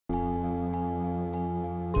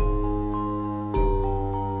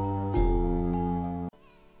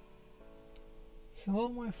Hello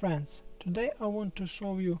my friends, today I want to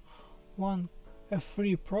show you a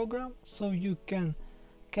free program so you can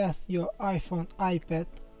cast your iPhone, iPad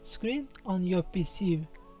screen on your PC,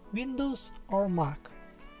 Windows or Mac.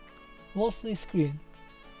 LonelyScreen.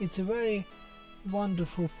 It's a very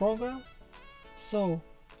wonderful program, so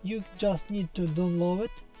you just need to download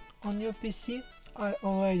it on your PC. I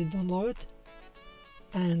already downloaded it,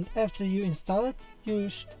 and after you install it you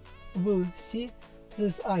will see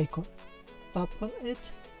this icon. Tap on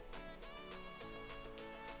it.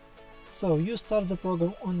 So you start the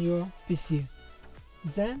program on your PC.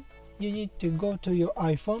 Then you need to go to your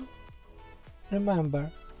iPhone.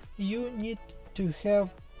 Remember, you need to have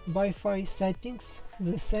Wi-Fi settings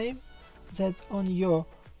the same that on your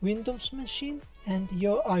Windows machine and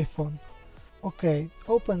your iPhone. Okay,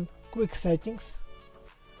 open Quick Settings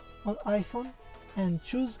on iPhone and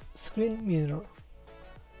choose Screen Mirror,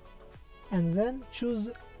 and then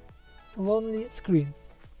choose LonelyScreen.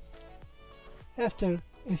 After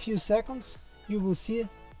a few seconds you will see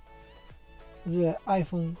the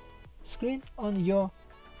iPhone screen on your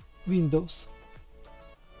Windows.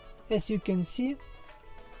 As you can see,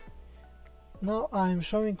 now I am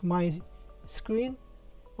showing my screen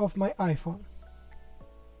of my iPhone.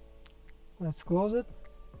 Let's close it.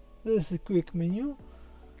 This is a quick menu.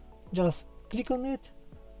 Just click on it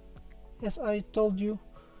as I told you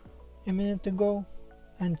a minute ago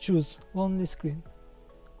and choose LonelyScreen.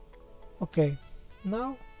 Okay,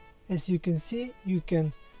 now as you can see you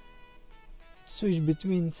can switch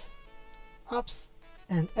between apps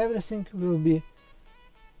and everything will be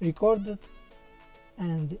recorded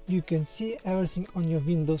and you can see everything on your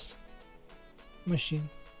Windows machine.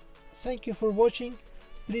 Thank you for watching.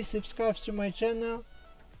 Please subscribe to my channel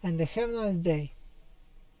and have a nice day.